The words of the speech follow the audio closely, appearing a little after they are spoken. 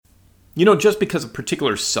Just because a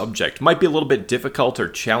particular subject might be a little bit difficult or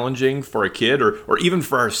challenging for a kid or even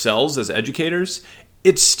for ourselves as educators,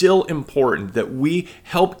 it's still important that we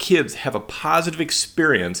help kids have a positive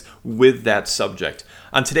experience with that subject.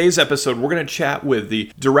 On today's episode, we're going to chat with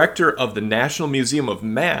the director of the National Museum of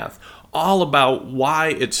Math all about why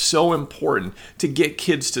it's so important to get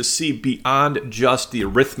kids to see beyond just the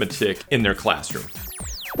arithmetic in their classroom.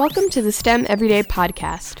 Welcome to the STEM Everyday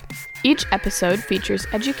Podcast. Each episode features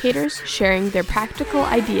educators sharing their practical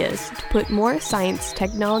ideas to put more science,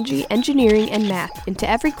 technology, engineering, and math into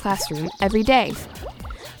every classroom every day.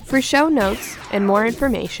 For show notes and more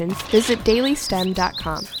information, visit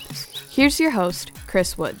dailystem.com. Here's your host,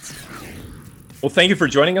 Chris Woods. Well, thank you for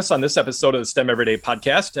joining us on this episode of the STEM Everyday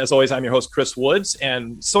Podcast. As always, I'm your host, Chris Woods,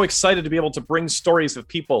 and so excited to be able to bring stories of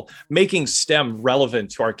people making STEM relevant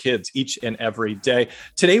to our kids each and every day.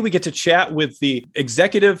 Today, we get to chat with the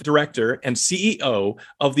Executive Director and CEO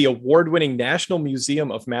of the award-winning National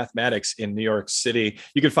Museum of Mathematics in New York City.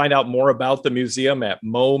 You can find out more about the museum at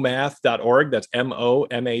momath.org. That's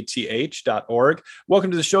momath.org. Welcome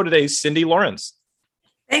to the show today, Cindy Lawrence.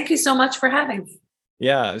 Thank you so much for having me.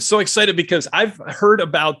 Yeah, so excited because I've heard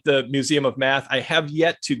about the Museum of Math. I have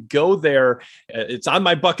yet to go there. It's on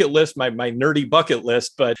my bucket list, my nerdy bucket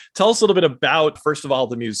list. But tell us a little bit about, first of all,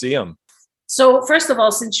 the museum. So first of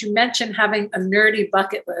all, since you mentioned having a nerdy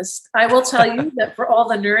bucket list, I will tell you that for all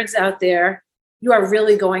the nerds out there, you are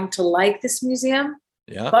really going to like this museum.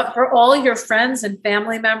 Yeah. But for all your friends and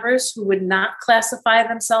family members who would not classify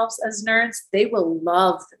themselves as nerds, they will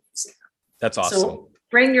love the museum. That's awesome. So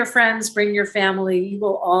bring your friends, bring your family. You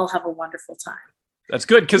will all have a wonderful time. That's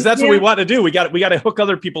good, because that's what we want to do. We got to hook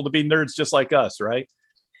other people to be nerds just like us, right?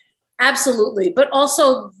 Absolutely. But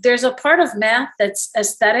also there's a part of math that's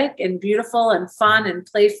aesthetic and beautiful and fun and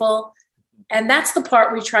playful. And that's the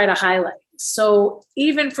part we try to highlight. So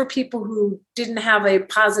even for people who didn't have a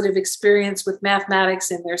positive experience with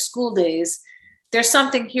mathematics in their school days, there's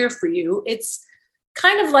something here for you. It's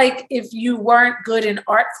kind of like if you weren't good in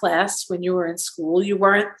art class when you were in school, you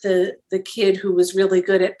weren't the kid who was really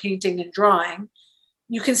good at painting and drawing.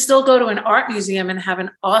 You can still go to an art museum and have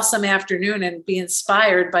an awesome afternoon and be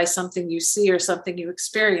inspired by something you see or something you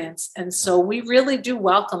experience. And so we really do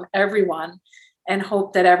welcome everyone and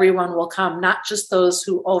hope that everyone will come, not just those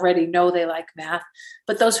who already know they like math,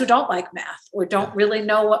 but those who don't like math or don't really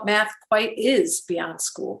know what math quite is beyond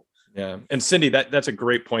school. Yeah. And Cindy, that's a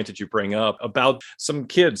great point that you bring up about some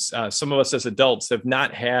kids. Some of us as adults have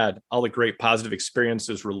not had all the great positive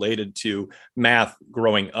experiences related to math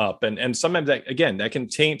growing up. And sometimes that can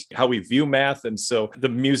taint how we view math. And so the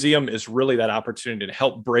museum is really that opportunity to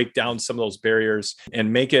help break down some of those barriers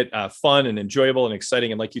and make it fun and enjoyable and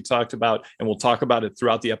exciting. And like you talked about, and we'll talk about it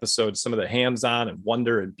throughout the episode, some of the hands-on and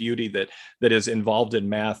wonder and beauty that is involved in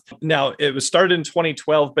math. Now, it was started in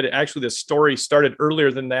 2012, but the story started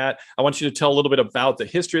earlier than that. I want you to tell a little bit about the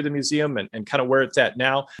history of the museum and kind of where it's at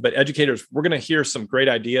now. But educators, we're going to hear some great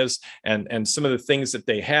ideas and some of the things that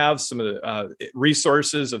they have, some of the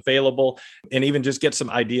resources available, and even just get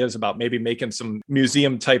some ideas about maybe making some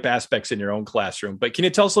museum type aspects in your own classroom. But can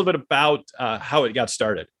you tell us a little bit about how it got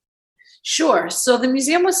started? Sure. So the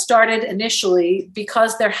museum was started initially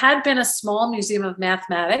because there had been a small museum of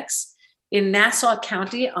mathematics in Nassau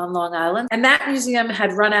County on Long Island, and that museum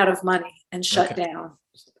had run out of money and shut down.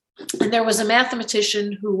 And there was a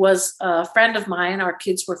mathematician who was a friend of mine. Our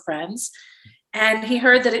kids were friends. And he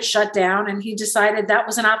heard that it shut down and he decided that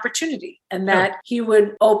was an opportunity and that he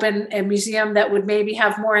would open a museum that would maybe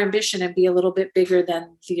have more ambition and be a little bit bigger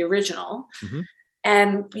than the original. Mm-hmm.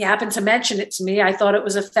 And he happened to mention it to me. I thought it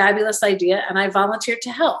was a fabulous idea and I volunteered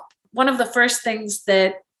to help. One of the first things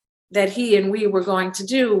that he and we were going to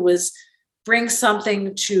do was bring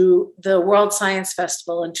something to the World Science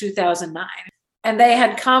Festival in 2009. And they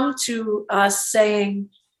had come to us saying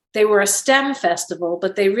they were a STEM festival,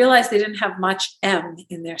 but they realized they didn't have much M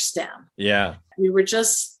in their STEM. Yeah. We were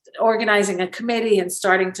just organizing a committee and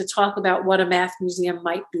starting to talk about what a math museum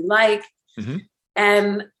might be like. Mm-hmm.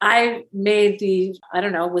 And I made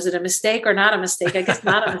was it a mistake or not a mistake? I guess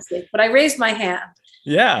not a mistake, but I raised my hand.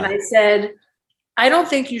 Yeah. And I said, I don't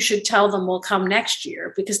think you should tell them we'll come next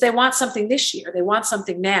year because they want something this year. They want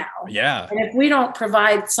something now. Yeah. And if we don't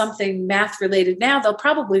provide something math related now, they'll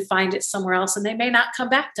probably find it somewhere else and they may not come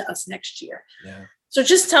back to us next year. Yeah. So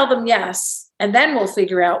just tell them yes, and then we'll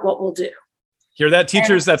figure out what we'll do. Hear that,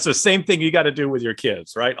 teachers? That's the same thing you got to do with your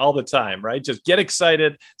kids, right? All the time, right? Just get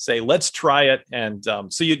excited, say, let's try it. And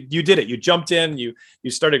so you did it. You jumped in, you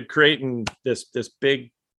started creating this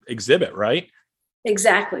big exhibit, right?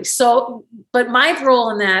 Exactly. So, but my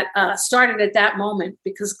role in that started at that moment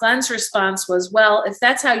because Glenn's response was, well, if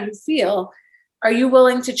that's how you feel, are you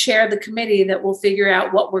willing to chair the committee that will figure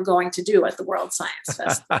out what we're going to do at the World Science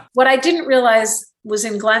Festival? What I didn't realize was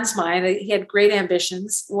in Glenn's mind, he had great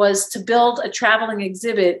ambitions, was to build a traveling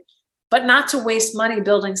exhibit, but not to waste money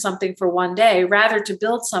building something for one day, rather to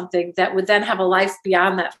build something that would then have a life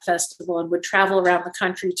beyond that festival and would travel around the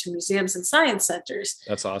country to museums and science centers.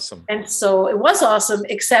 That's awesome. And so it was awesome,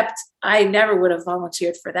 except I never would have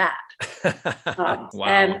volunteered for that. Wow.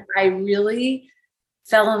 And I really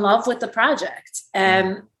fell in love with the project.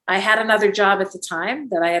 And I had another job at the time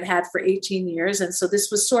that I had had for 18 years. And so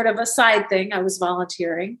this was sort of a side thing. I was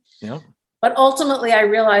volunteering. Yeah. But ultimately, I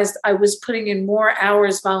realized I was putting in more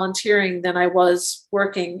hours volunteering than I was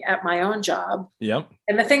working at my own job. Yep.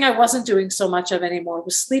 And the thing I wasn't doing so much of anymore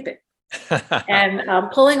was sleeping.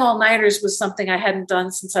 And pulling all-nighters was something I hadn't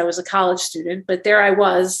done since I was a college student. But there I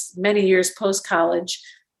was, many years post-college,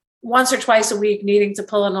 once or twice a week needing to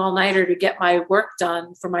pull an all-nighter to get my work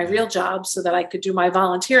done for my real job so that I could do my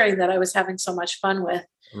volunteering that I was having so much fun with.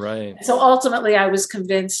 Right. So ultimately, I was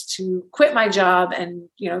convinced to quit my job and,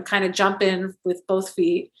 kind of jump in with both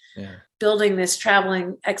feet, building this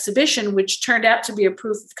traveling exhibition, which turned out to be a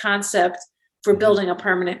proof of concept for building a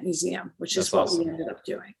permanent museum, which is what we ended up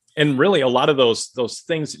doing. And really, a lot of those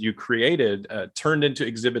things that you created turned into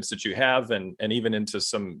exhibits that you have, and even into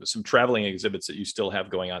some traveling exhibits that you still have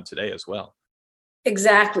going on today as well.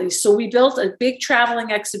 Exactly. So we built a big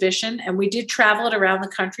traveling exhibition, and we did travel it around the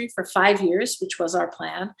country for 5 years, which was our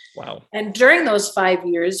plan. Wow. And during those 5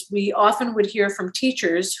 years, we often would hear from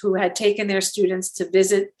teachers who had taken their students to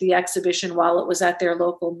visit the exhibition while it was at their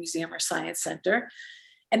local museum or science center.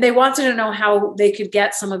 And they wanted to know how they could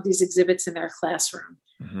get some of these exhibits in their classroom.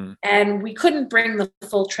 Mm-hmm. And we couldn't bring the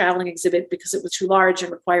full traveling exhibit because it was too large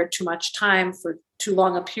and required too much time for too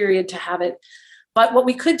long a period to have it. But what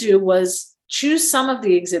we could do was choose some of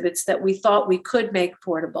the exhibits that we thought we could make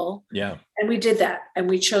portable. Yeah. And we did that. And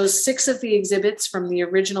we chose 6 of the exhibits from the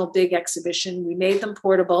original big exhibition. We made them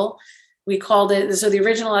portable. We called it, so the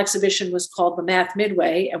original exhibition was called the Math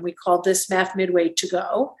Midway, and we called this Math Midway To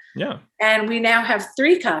Go. Yeah. And we now have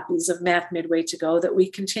 3 copies of Math Midway To Go that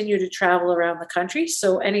we continue to travel around the country.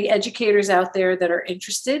 So any educators out there that are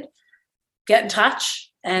interested, get in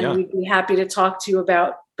touch, and we'd be happy to talk to you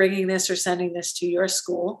about bringing this or sending this to your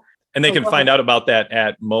school. And they can find out about that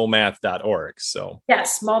at momath.org. So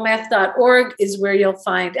yes, momath.org is where you'll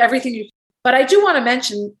find everything. But I do want to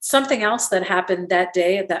mention something else that happened that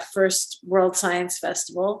day at that first World Science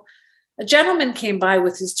Festival. A gentleman came by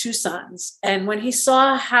with his 2 sons. And when he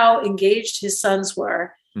saw how engaged his sons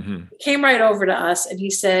were, he came right over to us and he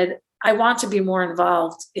said, I want to be more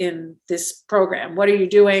involved in this program. What are you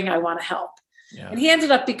doing? I want to help. Yeah. And he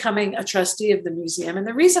ended up becoming a trustee of the museum. And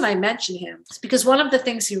the reason I mention him is because one of the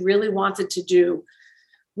things he really wanted to do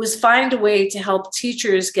was find a way to help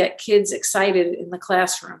teachers get kids excited in the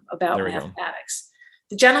classroom about mathematics.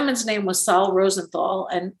 The gentleman's name was Saul Rosenthal.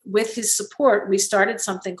 And with his support, we started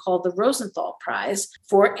something called the Rosenthal Prize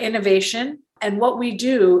for Innovation. And what we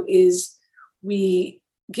do is we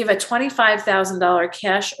give a $25,000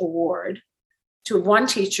 cash award to one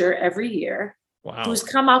teacher every year. Wow. Who's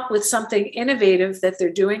come up with something innovative that they're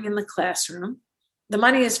doing in the classroom. The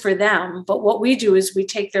money is for them, but what we do is we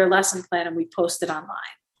take their lesson plan and we post it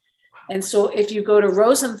online. Wow. And so if you go to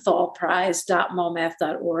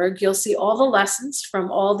rosenthalprize.momath.org, you'll see all the lessons from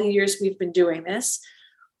all the years we've been doing this,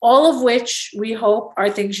 all of which we hope are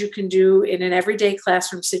things you can do in an everyday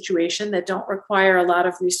classroom situation that don't require a lot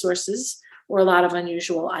of resources or a lot of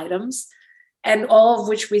unusual items, and all of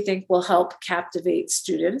which we think will help captivate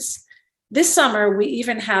students. This summer, we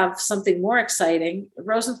even have something more exciting, the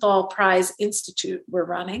Rosenthal Prize Institute we're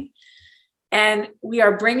running. And we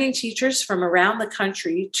are bringing teachers from around the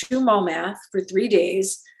country to MoMath for 3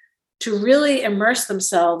 days to really immerse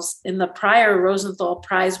themselves in the prior Rosenthal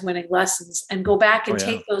Prize winning lessons and go back and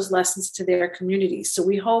take those lessons to their communities. So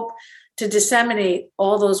we hope to disseminate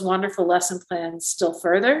all those wonderful lesson plans still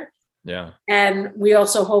further. Yeah. And we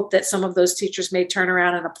also hope that some of those teachers may turn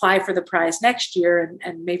around and apply for the prize next year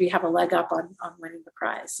and maybe have a leg up on winning the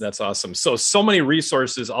prize. That's awesome. So many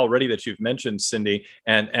resources already that you've mentioned, Cindy,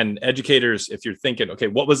 and educators, if you're thinking, okay,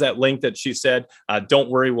 what was that link that she said? Don't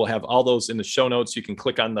worry, we'll have all those in the show notes. You can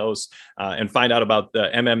click on those and find out about the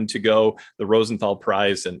To Go, the Rosenthal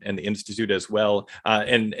Prize, and the Institute as well.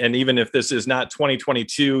 And even if this is not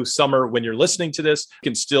 2022 summer, when you're listening to this, you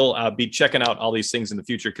can still be checking out all these things in the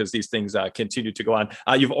future because these things continue to go on.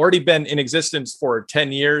 You've already been in existence for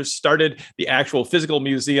 10 years, started the actual physical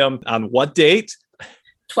museum on what date?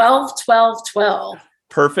 12/12/12.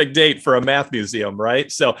 Perfect date for a math museum,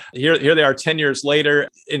 right? So here they are 10 years later.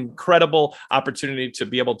 Incredible opportunity to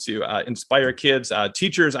be able to inspire kids.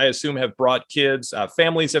 Teachers, I assume, have brought kids.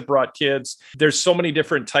 Families have brought kids. There's so many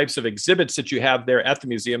different types of exhibits that you have there at the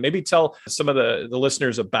museum. Maybe tell some of the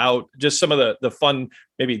listeners about just some of the fun,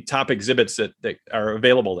 maybe top exhibits that are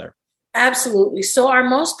available there. Absolutely. So our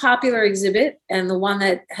most popular exhibit, and the one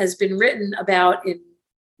that has been written about in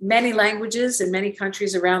many languages in many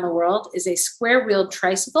countries around the world, is a square-wheeled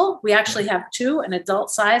tricycle. We actually have two, an adult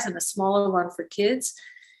size and a smaller one for kids.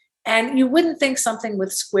 And you wouldn't think something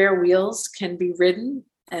with square wheels can be ridden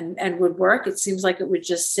and would work. It seems like it would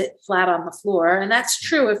just sit flat on the floor. And that's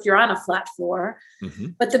true if you're on a flat floor. Mm-hmm.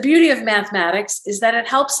 But the beauty of mathematics is that it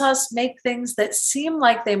helps us make things that seem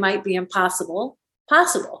like they might be impossible,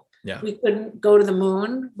 possible. Yeah. We couldn't go to the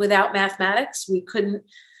moon without mathematics. We couldn't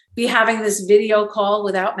be having this video call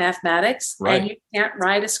without mathematics. Right. And you can't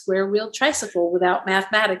ride a square-wheeled tricycle without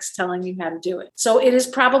mathematics telling you how to do it. So it is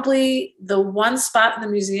probably the one spot in the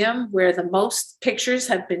museum where the most pictures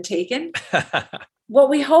have been taken. What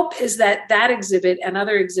we hope is that exhibit and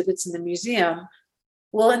other exhibits in the museum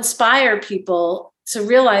will inspire people to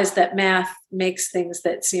realize that math makes things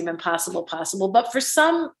that seem impossible possible. But for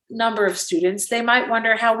some number of students, they might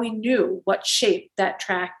wonder how we knew what shape that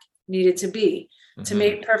track needed to be to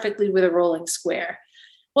mate perfectly with a rolling square.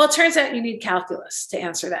 Well, it turns out you need calculus to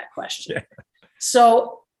answer that question. Yeah.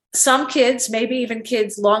 So some kids, maybe even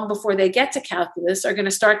kids long before they get to calculus, are going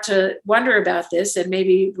to start to wonder about this. And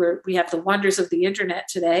maybe we have the wonders of the internet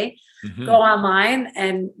today. Go online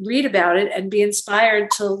and read about it and be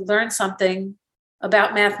inspired to learn something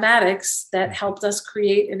about mathematics that helped us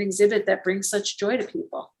create an exhibit that brings such joy to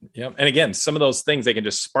people. Yeah. And again, some of those things, they can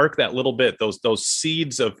just spark that little bit, those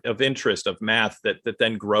seeds of interest of math that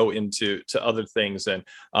then grow into other things. And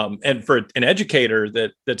for an educator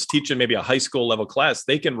that's teaching maybe a high school level class,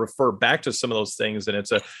 they can refer back to some of those things. And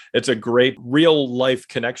it's a great real life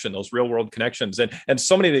connection, those real world connections. And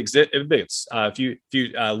so many of the exhibits, if you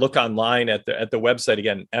look online at the website,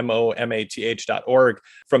 again, momath.org,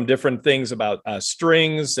 from different things about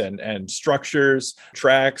strings and structures,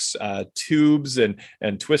 tracks, tubes and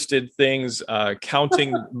twisted things,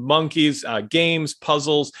 counting monkeys, games,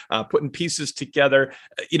 puzzles, putting pieces together.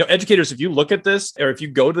 Educators, if you look at this, or if you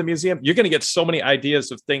go to the museum, you're going to get so many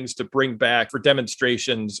ideas of things to bring back for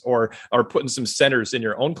demonstrations or putting some centers in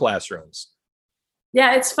your own classrooms.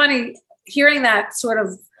 Yeah, it's funny hearing that sort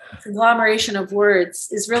of conglomeration of words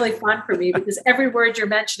is really fun for me, because every word you're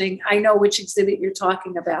mentioning, I know which exhibit you're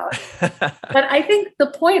talking about. But I think the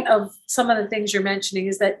point of some of the things you're mentioning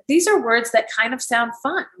is that these are words that kind of sound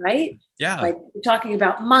fun, right? Yeah. Like we're talking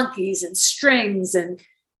about monkeys and strings, and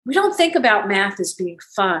we don't think about math as being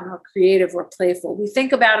fun or creative or playful. We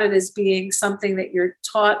think about it as being something that you're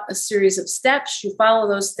taught a series of steps, you follow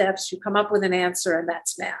those steps, you come up with an answer, and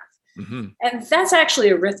that's math. Mm-hmm. And that's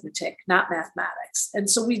actually arithmetic, not mathematics. And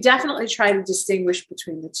so we definitely try to distinguish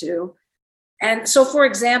between the two. And so, for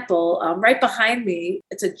example, right behind me,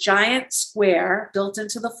 it's a giant square built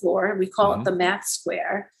into the floor. We call it the Math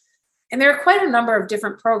Square. And there are quite a number of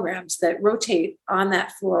different programs that rotate on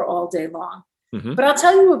that floor all day long. Mm-hmm. But I'll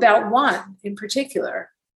tell you about one in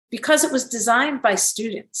particular, because it was designed by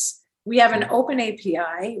students. We have an open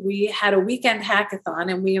API. We had a weekend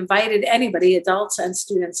hackathon, and we invited anybody, adults and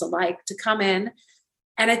students alike, to come in.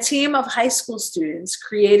 And a team of high school students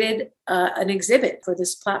created an exhibit for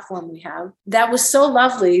this platform we have that was so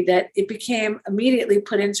lovely that it became immediately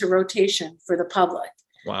put into rotation for the public.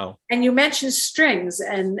 Wow. And you mentioned strings,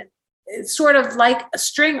 and it's sort of like a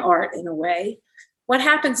string art in a way. What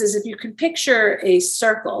happens is, if you can picture a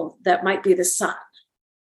circle that might be the sun,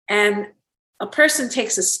 and a person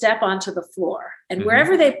takes a step onto the floor, and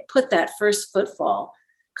wherever they put that first footfall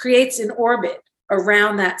creates an orbit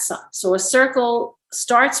around that sun. So a circle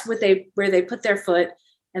starts with where they put their foot,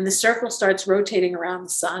 and the circle starts rotating around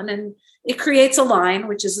the sun, and it creates a line,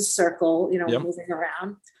 which is a circle, moving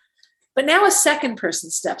around. But now a second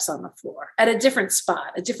person steps on the floor at a different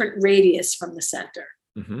spot, a different radius from the center.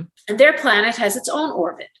 Mm-hmm. And their planet has its own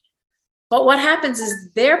orbit. But what happens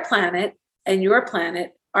is their planet and your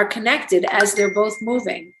planet are connected as they're both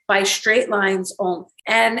moving by straight lines only.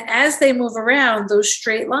 And as they move around, those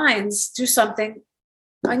straight lines do something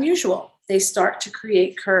unusual. They start to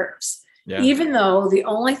create curves. Yeah. Even though the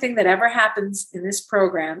only thing that ever happens in this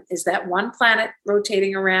program is that one planet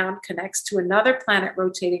rotating around connects to another planet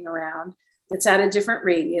rotating around that's at a different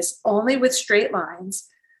radius, only with straight lines,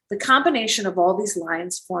 the combination of all these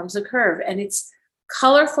lines forms a curve. And it's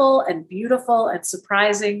colorful and beautiful and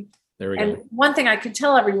surprising. And one thing I can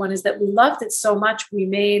tell everyone is that we loved it so much, we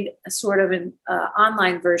made a sort of an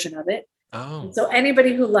online version of it. Oh, So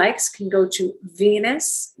anybody who likes can go to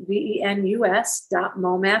Venus,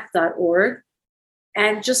 venus.momath.org,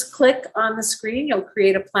 and just click on the screen. You'll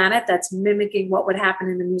create a planet that's mimicking what would happen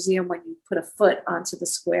in the museum when you put a foot onto the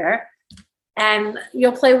square. And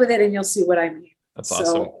you'll play with it and you'll see what I mean. that's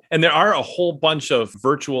awesome. And there are a whole bunch of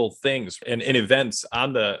virtual things and events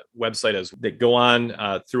on the website that go on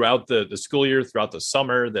throughout the school year, throughout the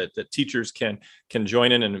summer that teachers can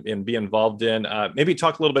join in and be involved in. Maybe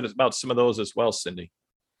talk a little bit about some of those as well, Cindy.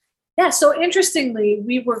 Yeah, so interestingly,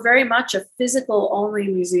 we were very much a physical only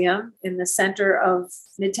museum in the center of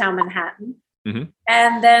Midtown Manhattan. Mm-hmm.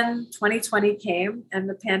 And then 2020 came and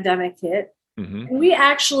the pandemic hit. Mm-hmm. And we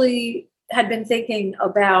actually had been thinking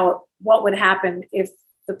about what would happen if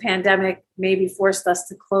the pandemic maybe forced us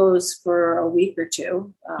to close for a week or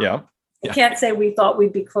two. Yeah. I can't say we thought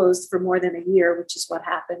we'd be closed for more than a year, which is what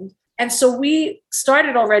happened. And so we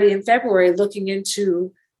started already in February looking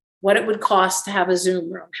into what it would cost to have a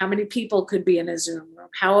Zoom room, how many people could be in a Zoom room,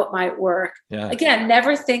 how it might work. Yeah. Again,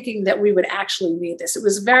 never thinking that we would actually need this. It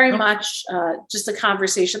was very much just a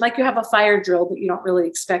conversation, like you have a fire drill, but you don't really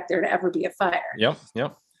expect there to ever be a fire. Yep.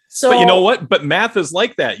 So, but you know what? But math is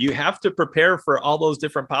like that. You have to prepare for all those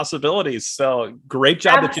different possibilities. So great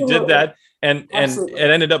job that you did that. And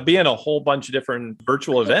it ended up being a whole bunch of different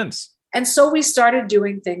virtual events. And so we started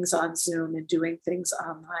doing things on Zoom and doing things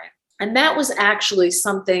online. And that was actually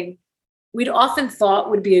something we'd often thought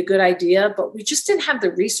would be a good idea, but we just didn't have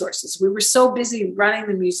the resources. We were so busy running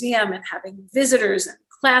the museum and having visitors and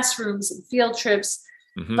classrooms and field trips.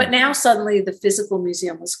 Mm-hmm. But now suddenly the physical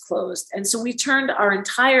museum was closed. And so we turned our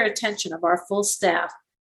entire attention of our full staff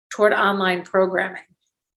toward online programming.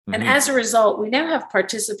 Mm-hmm. And as a result, we now have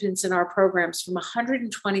participants in our programs from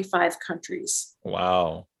 125 countries.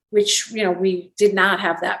 Wow. Which, we did not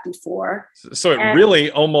have that before. So it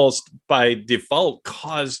really almost by default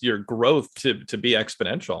caused your growth to be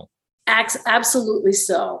exponential. Absolutely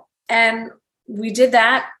so. And we did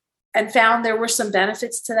that and found there were some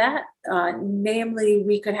benefits to that. Namely,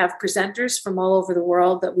 we could have presenters from all over the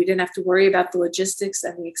world that we didn't have to worry about the logistics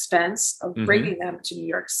and the expense of bringing them to New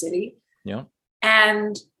York City. Yeah.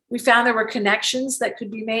 And we found there were connections that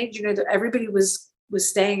could be made. Everybody was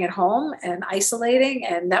staying at home and isolating,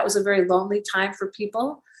 and that was a very lonely time for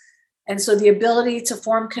people. And so the ability to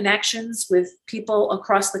form connections with people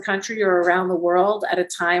across the country or around the world at a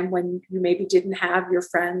time when you maybe didn't have your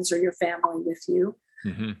friends or your family with you.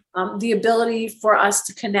 Mm-hmm. The ability for us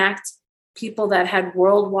to connect people that had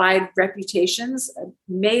worldwide reputations,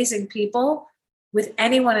 amazing people, with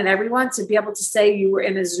anyone and everyone, to be able to say you were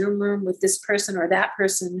in a Zoom room with this person or that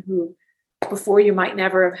person who before you might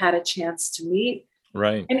never have had a chance to meet.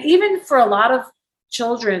 Right. And even for a lot of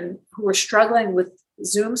children who were struggling with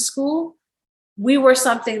Zoom school, we were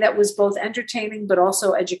something that was both entertaining but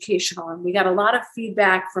also educational. And we got a lot of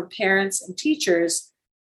feedback from parents and teachers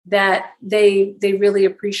that they really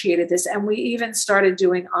appreciated this. And we even started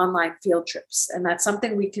doing online field trips. And that's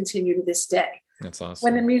something we continue to this day. That's awesome.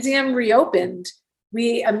 When the museum reopened,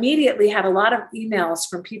 we immediately had a lot of emails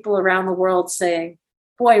from people around the world saying,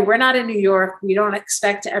 boy, we're not in New York. We don't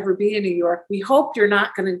expect to ever be in New York. We hope you're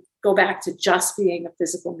not going to go back to just being a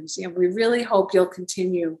physical museum. We really hope you'll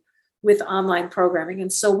continue with online programming.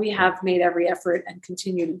 And so we have made every effort and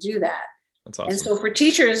continue to do that. That's awesome. And so for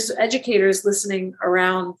teachers, educators listening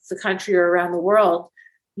around the country or around the world,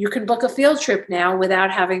 you can book a field trip now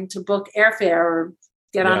without having to book airfare or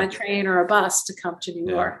get on a train or a bus to come to New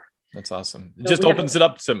York. That's awesome. It just opens it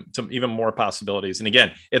up to even more possibilities. And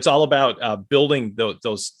again, it's all about building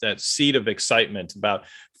that seed of excitement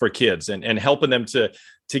for kids and helping them to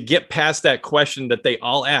get past that question that they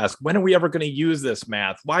all ask: when are we ever going to use this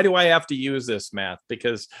math? Why do I have to use this math?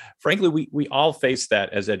 Because frankly, we all face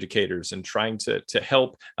that as educators, and trying to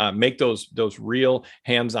help make those real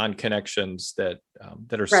hands-on connections that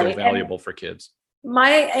are so valuable for kids.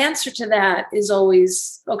 My answer to that is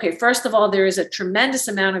always, okay, first of all, there is a tremendous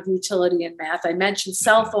amount of utility in math. I mentioned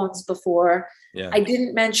cell phones before. Yeah. I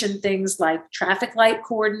didn't mention things like traffic light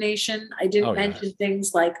coordination. I didn't mention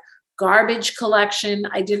things like garbage collection.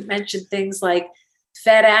 I didn't mention things like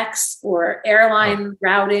FedEx or airline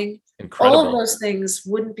routing. Incredible. All of those things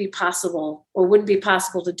wouldn't be possible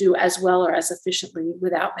to do as well or as efficiently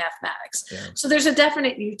without mathematics. Yeah. So there's a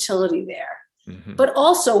definite utility there. Mm-hmm. But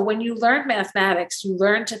also, when you learn mathematics, you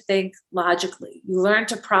learn to think logically. You learn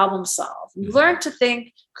to problem solve. You learn to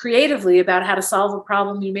think creatively about how to solve a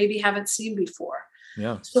problem you maybe haven't seen before.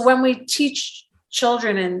 Yeah. So when we teach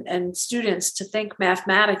children and students to think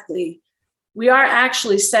mathematically, we are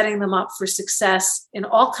actually setting them up for success in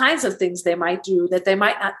all kinds of things they might do that they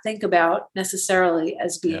might not think about necessarily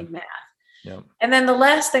as being math. Yeah. And then the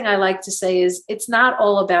last thing I like to say is it's not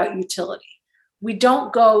all about utility. We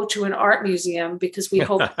don't go to an art museum because we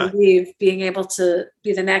hope to leave being able to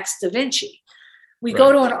be the next Da Vinci. We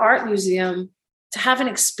go to an art museum to have an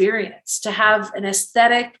experience, to have an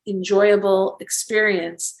aesthetic, enjoyable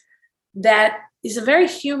experience that is a very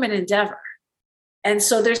human endeavor. And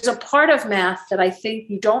so there's a part of math that I think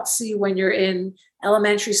you don't see when you're in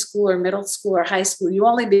elementary school or middle school or high school. You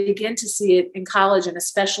only begin to see it in college, and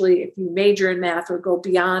especially if you major in math or go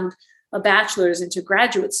beyond a bachelor's into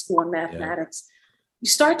graduate school in mathematics. You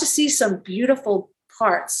start to see some beautiful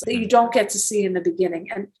parts that you don't get to see in the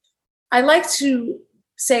beginning. And I like to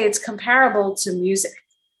say it's comparable to music.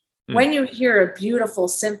 When you hear a beautiful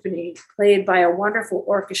symphony played by a wonderful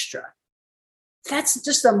orchestra, that's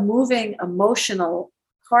just a moving, emotional,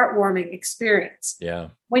 heartwarming experience. Yeah.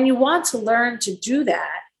 When you want to learn to do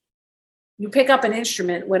that, you pick up an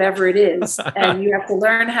instrument, whatever it is, and you have to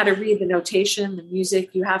learn how to read the notation, the music.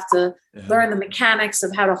 You have to learn the mechanics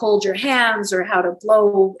of how to hold your hands or how to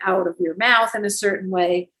blow out of your mouth in a certain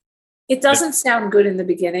way. It doesn't sound good in the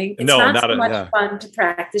beginning. It's not so much fun to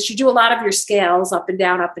practice. You do a lot of your scales up and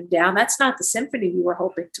down, up and down. That's not the symphony you were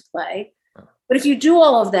hoping to play. But if you do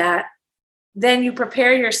all of that, then you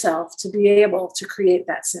prepare yourself to be able to create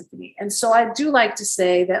that symphony. And so I do like to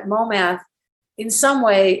say that MoMath in some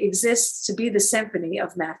way exists to be the symphony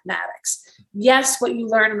of mathematics. Yes, what you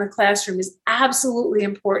learn in the classroom is absolutely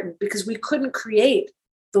important because we couldn't create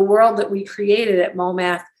the world that we created at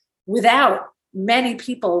MoMath without many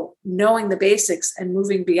people knowing the basics and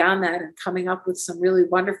moving beyond that and coming up with some really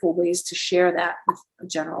wonderful ways to share that with a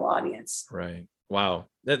general audience. Right. Wow.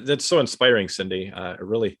 That's so inspiring, Cindy. I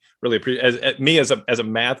really appreciate me as a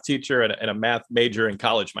math teacher and a math major in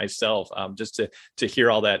college myself. Just to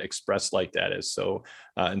hear all that expressed like that is so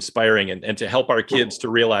inspiring, and to help our kids to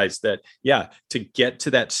realize that, to get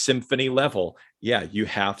to that symphony level, you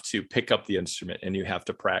have to pick up the instrument and you have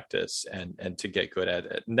to practice and to get good at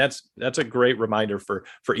it. And that's a great reminder for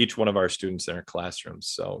each one of our students in our classrooms.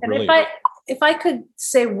 So and really, if I could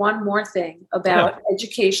say one more thing about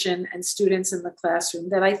education and students in the classroom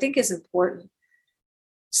that I think is important.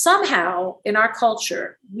 Somehow in our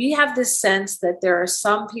culture, we have this sense that there are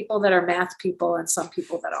some people that are math people and some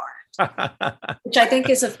people that aren't, which I think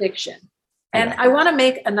is a fiction. And I want to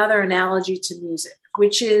make another analogy to music,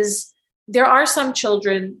 which is there are some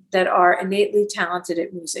children that are innately talented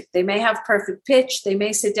at music. They may have perfect pitch. They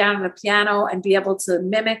may sit down at a piano and be able to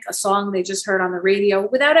mimic a song they just heard on the radio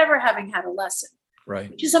without ever having had a lesson,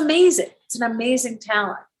 which is amazing. It's an amazing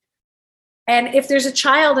talent. And if there's a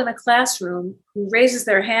child in a classroom who raises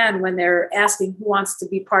their hand when they're asking who wants to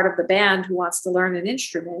be part of the band, who wants to learn an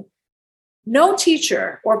instrument, no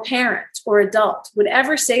teacher or parent or adult would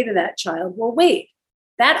ever say to that child, well, wait,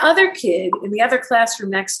 that other kid in the other classroom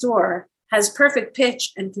next door has perfect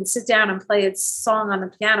pitch and can sit down and play its song on the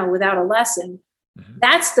piano without a lesson.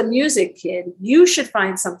 That's the music kid. You should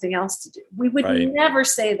find something else to do. We would never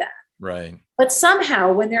say that. Right. But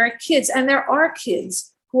somehow when there are kids, and there are kids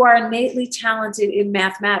who are innately talented in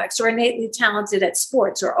mathematics or innately talented at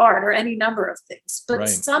sports or art or any number of things. But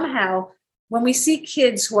somehow when we see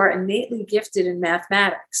kids who are innately gifted in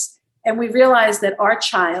mathematics and we realize that our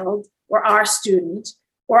child or our student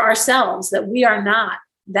or ourselves, that we are not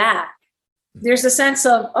that, there's a sense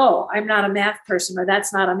of, oh, I'm not a math person or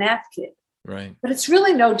that's not a math kid. Right. But it's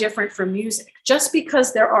really no different from music. Just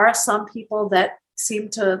because there are some people that seem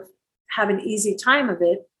to have an easy time of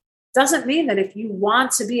it doesn't mean that if you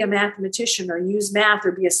want to be a mathematician or use math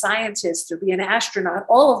or be a scientist or be an astronaut,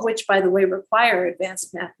 all of which, by the way, require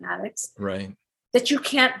advanced mathematics, that you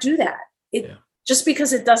can't do that. Just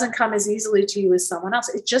because it doesn't come as easily to you as someone else,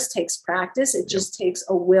 it just takes practice. It just takes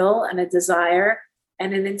a will and a desire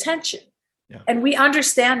and an intention. And we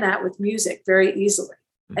understand that with music very easily.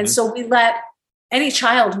 And so we let any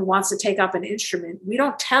child who wants to take up an instrument, we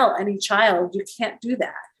don't tell any child you can't do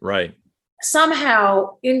that. Right.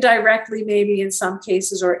 Somehow, indirectly, maybe in some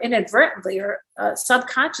cases, or inadvertently, or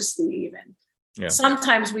subconsciously even,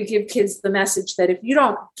 sometimes we give kids the message that if you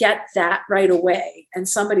don't get that right away and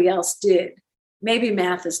somebody else did, maybe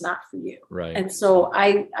math is not for you. Right. And so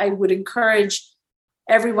I would encourage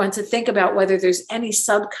everyone to think about whether there's any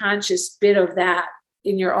subconscious bit of that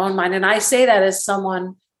in your own mind. And I say that as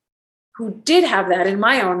someone who did have that in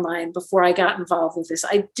my own mind before I got involved with this.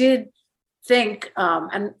 I did think,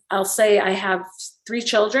 and I'll say I have 3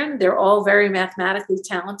 children. They're all very mathematically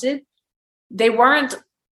talented. They weren't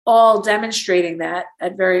all demonstrating that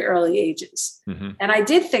at very early ages. And I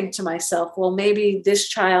did think to myself, well, maybe this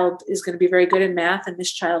child is going to be very good in math and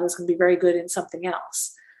this child is going to be very good in something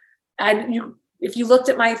else. And if you looked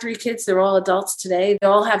at my 3 kids, they're all adults today. They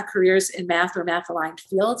all have careers in math or math-aligned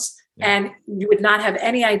fields. Yeah. And you would not have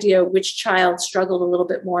any idea which child struggled a little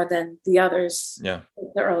bit more than the others at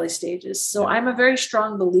the early stages. So I'm a very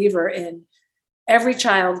strong believer in every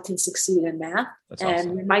child can succeed in math. That's awesome.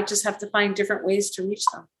 And you might just have to find different ways to reach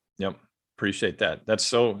them. Yep. Appreciate that. That's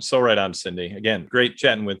so right on, Cindy. Again, great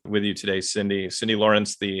chatting with you today, Cindy. Cindy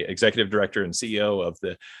Lawrence, the Executive Director and CEO of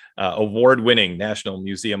the award-winning National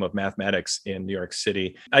Museum of Mathematics in New York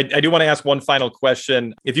City. I do want to ask one final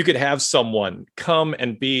question. If you could have someone come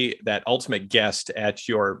and be that ultimate guest at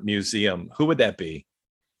your museum, who would that be?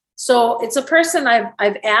 So it's a person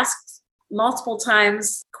I've asked multiple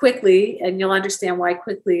times quickly, and you'll understand why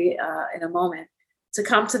quickly in a moment, to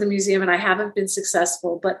come to the museum, and I haven't been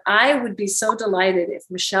successful, but I would be so delighted if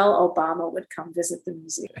Michelle Obama would come visit the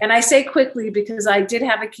museum. And I say quickly because I did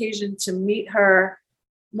have occasion to meet her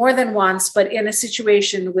more than once, but in a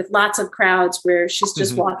situation with lots of crowds where she's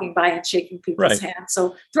just walking by and shaking people's hands.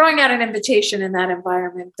 So throwing out an invitation in that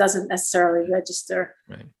environment doesn't necessarily register.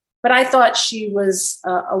 Right. But I thought she was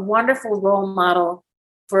a wonderful role model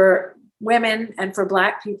for women and for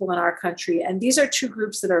Black people in our country. And these are 2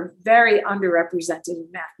 groups that are very underrepresented in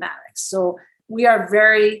mathematics. So we are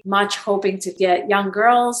very much hoping to get young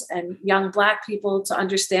girls and young Black people to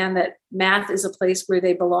understand that math is a place where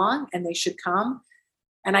they belong and they should come.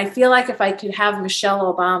 And I feel like if I could have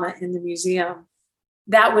Michelle Obama in the museum,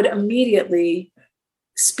 that would immediately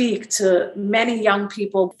speak to many young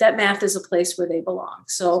people that math is a place where they belong.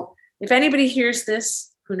 So if anybody hears this,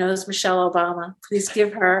 who knows Michelle Obama, please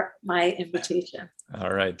give her my invitation.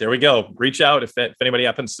 All right, there we go. Reach out if anybody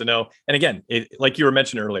happens to know. And again, like you were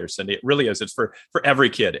mentioning earlier, Cindy, it really is. It's for every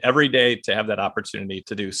kid, every day to have that opportunity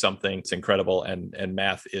to do something. It's incredible. And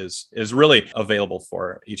math is really available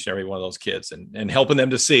for each and every one of those kids and helping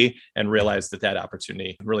them to see and realize that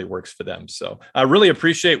opportunity really works for them. So I really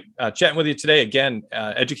appreciate chatting with you today. Again,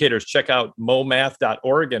 educators, check out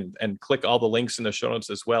momath.org and click all the links in the show notes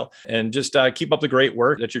as well. And just keep up the great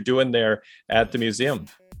work that you're doing there at the museum.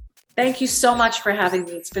 Thank you so much for having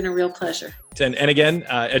me. It's been a real pleasure. And again,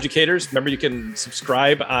 educators, remember you can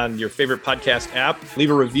subscribe on your favorite podcast app, leave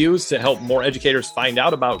a reviews to help more educators find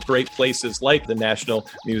out about great places like the National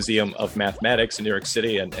Museum of Mathematics in New York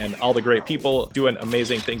City and all the great people doing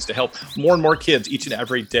amazing things to help more and more kids each and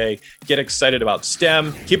every day get excited about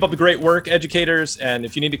STEM. Keep up the great work, educators. And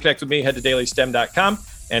if you need to connect with me, head to dailystem.com.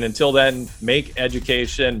 And until then, make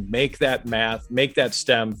education, make that math, make that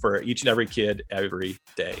STEM for each and every kid every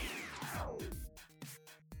day.